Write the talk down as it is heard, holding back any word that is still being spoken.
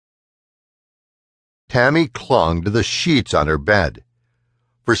Tammy clung to the sheets on her bed.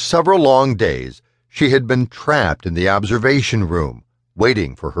 For several long days, she had been trapped in the observation room,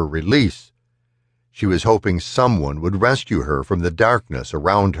 waiting for her release. She was hoping someone would rescue her from the darkness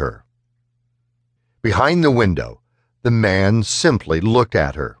around her. Behind the window, the man simply looked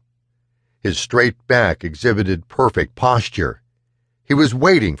at her. His straight back exhibited perfect posture. He was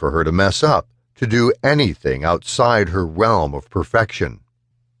waiting for her to mess up, to do anything outside her realm of perfection.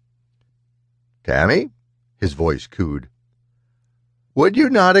 "Tammy?" his voice cooed. "Would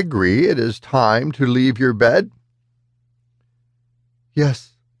you not agree it is time to leave your bed?"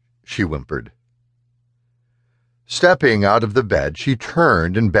 "Yes," she whimpered. Stepping out of the bed, she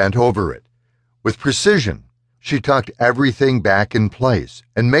turned and bent over it. With precision, she tucked everything back in place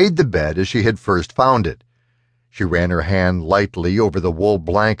and made the bed as she had first found it. She ran her hand lightly over the wool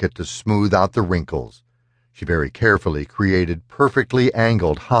blanket to smooth out the wrinkles. She very carefully created perfectly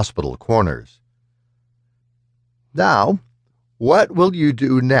angled hospital corners. "Now, what will you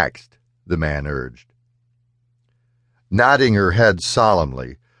do next?" the man urged. Nodding her head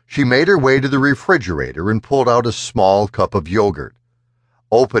solemnly, she made her way to the refrigerator and pulled out a small cup of yogurt.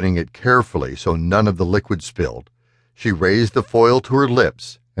 Opening it carefully so none of the liquid spilled, she raised the foil to her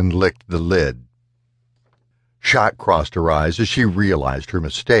lips and licked the lid. Shock crossed her eyes as she realized her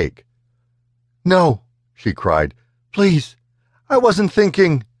mistake. "No," she cried. "Please, I wasn't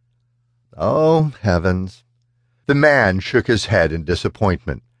thinking." "Oh, heavens." The man shook his head in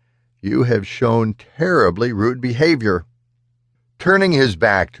disappointment. "You have shown terribly rude behavior." Turning his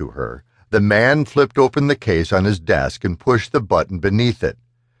back to her, the man flipped open the case on his desk and pushed the button beneath it.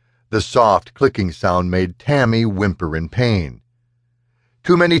 The soft clicking sound made Tammy whimper in pain.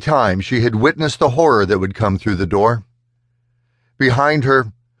 Too many times she had witnessed the horror that would come through the door. Behind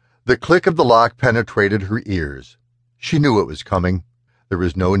her, the click of the lock penetrated her ears. She knew it was coming. There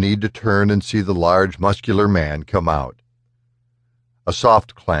was no need to turn and see the large, muscular man come out. A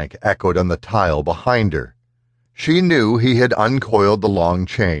soft clank echoed on the tile behind her. She knew he had uncoiled the long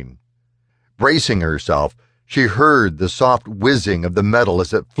chain. Bracing herself, she heard the soft whizzing of the metal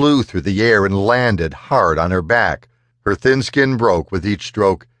as it flew through the air and landed hard on her back. Her thin skin broke with each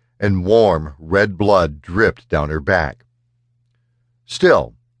stroke, and warm, red blood dripped down her back.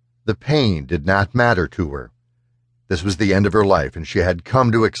 Still, the pain did not matter to her. This was the end of her life, and she had come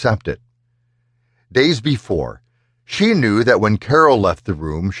to accept it. Days before, she knew that when Carol left the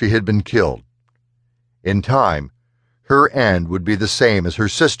room, she had been killed. In time, her end would be the same as her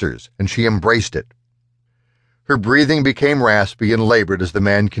sister's, and she embraced it. Her breathing became raspy and labored as the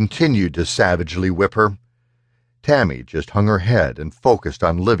man continued to savagely whip her. Tammy just hung her head and focused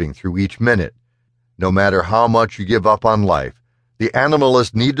on living through each minute. No matter how much you give up on life, the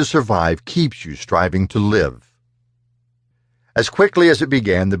animalist need to survive keeps you striving to live. As quickly as it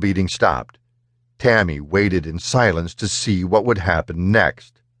began, the beating stopped. Tammy waited in silence to see what would happen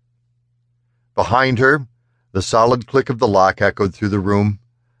next. Behind her, the solid click of the lock echoed through the room.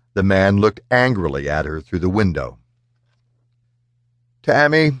 The man looked angrily at her through the window.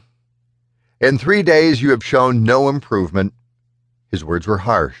 "Tammy, in 3 days you have shown no improvement." His words were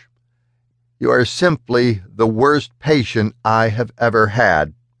harsh. "You are simply the worst patient I have ever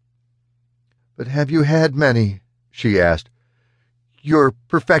had." "But have you had many?" she asked. "Your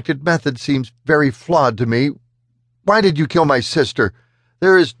perfected method seems very flawed to me. Why did you kill my sister?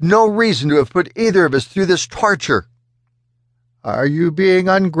 There is no reason to have put either of us through this torture." "Are you being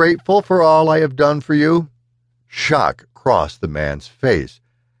ungrateful for all I have done for you?" Shock crossed the man's face.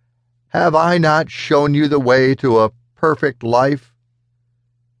 "Have I not shown you the way to a perfect life?"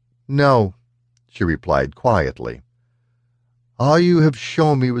 "No," she replied quietly. "All you have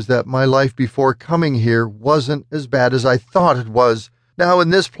shown me was that my life before coming here wasn't as bad as I thought it was. Now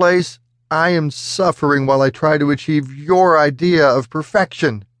in this place, I am suffering while I try to achieve your idea of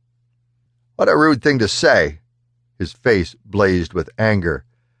perfection." "What a rude thing to say." His face blazed with anger.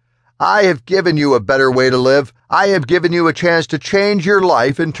 "I have given you a better way to live. I have given you a chance to change your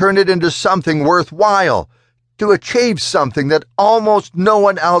life and turn it into something worthwhile, to achieve something that almost no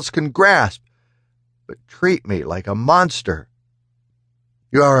one else can grasp. But treat me like a monster."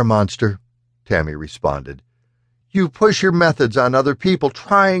 "You are a monster," Tammy responded. "You push your methods on other people,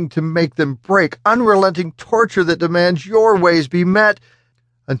 trying to make them break, unrelenting torture that demands your ways be met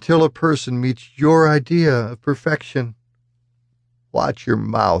until a person meets your idea of perfection." "Watch your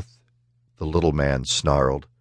mouth," the little man snarled.